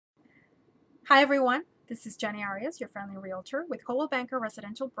Hi everyone, this is Jenny Arias, your friendly realtor with Coldwell Banker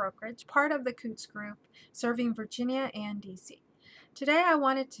Residential Brokerage, part of the Coots Group, serving Virginia and DC. Today I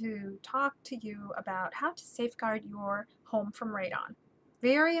wanted to talk to you about how to safeguard your home from radon.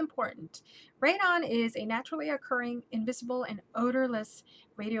 Very important. Radon is a naturally occurring, invisible, and odorless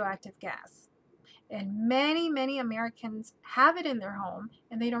radioactive gas. And many Americans have it in their home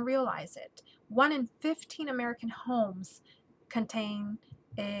and they don't realize it. 1 in 15 American homes contain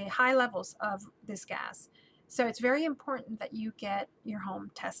high levels of this gas. So it's very important that you get your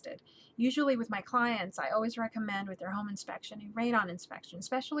home tested. Usually with my clients, I always recommend with their home inspection a radon inspection,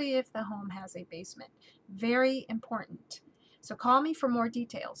 especially if the home has a basement. Very important. So call me for more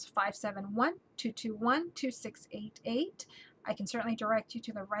details, 571-221-2688. I can certainly direct you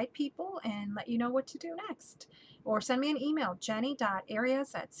to the right people and let you know what to do next. Or send me an email,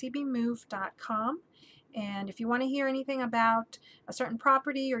 jenny.arias@cbmove.com. And if you want to hear anything about a certain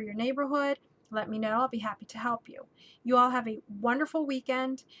property or your neighborhood, let me know. I'll be happy to help you. You all have a wonderful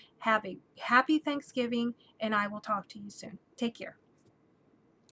weekend. Have a happy Thanksgiving, and I will talk to you soon. Take care.